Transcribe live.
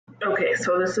Okay,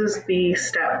 so this is the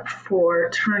step for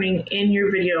turning in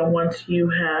your video once you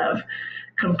have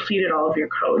completed all of your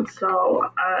code. So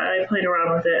I played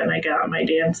around with it and I got my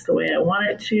dance the way I want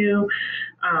it to.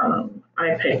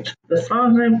 I picked the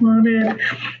songs I wanted,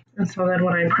 and so then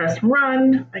when I press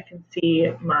run, I can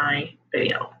see my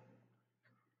video.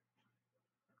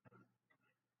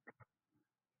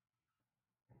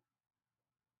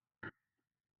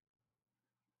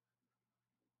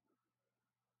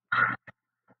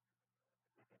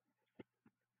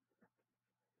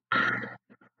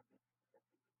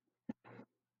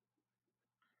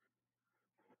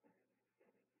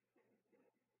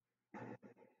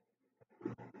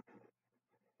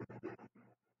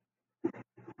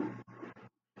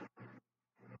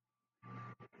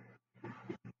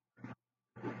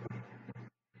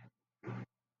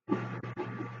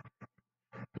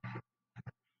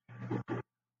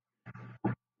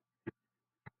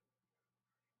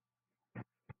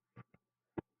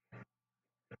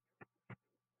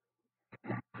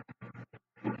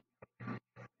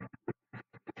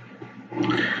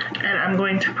 And I'm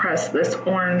going to press this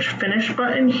orange finish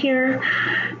button here,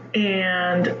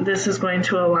 and this is going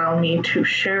to allow me to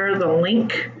share the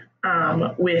link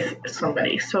with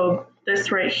somebody. So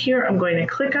this right here, I'm going to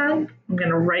click on. I'm going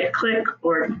to right click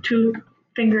or two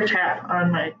finger tap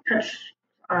on my touch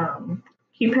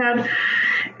keypad,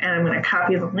 and I'm going to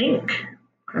copy the link,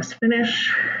 press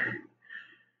finish,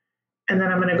 and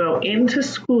then I'm going to go into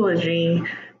Schoology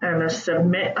and I'm going to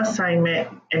submit assignment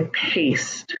and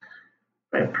paste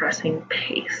by pressing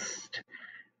paste,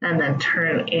 and then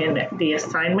turn in the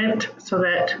assignment so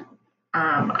that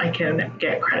I can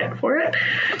get credit for it.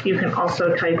 You can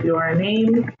also type your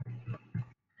name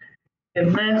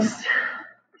in this,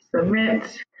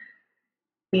 submit,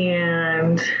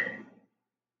 and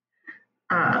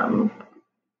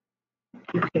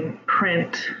you can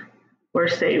print or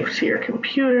save to your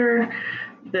computer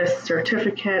this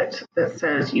certificate that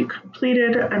says you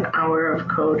completed an hour of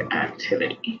code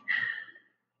activity.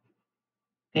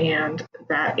 And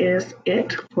that is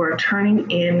it for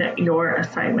turning in your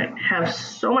assignment. Have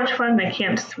so much fun. I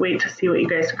can't wait to see what you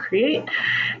guys create.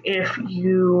 If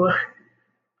you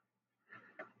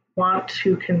want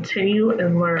to continue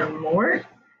and learn more,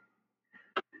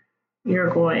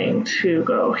 you're going to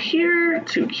go here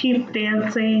to keep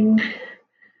dancing,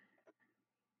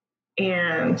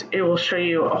 and it will show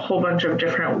you a whole bunch of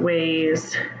different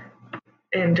ways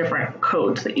and different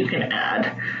codes that you can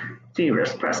add. So you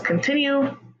just press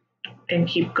continue and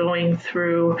keep going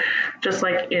through, just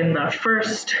like in the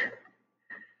first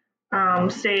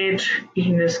stage, you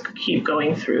can just keep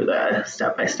going through the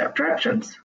step-by-step directions.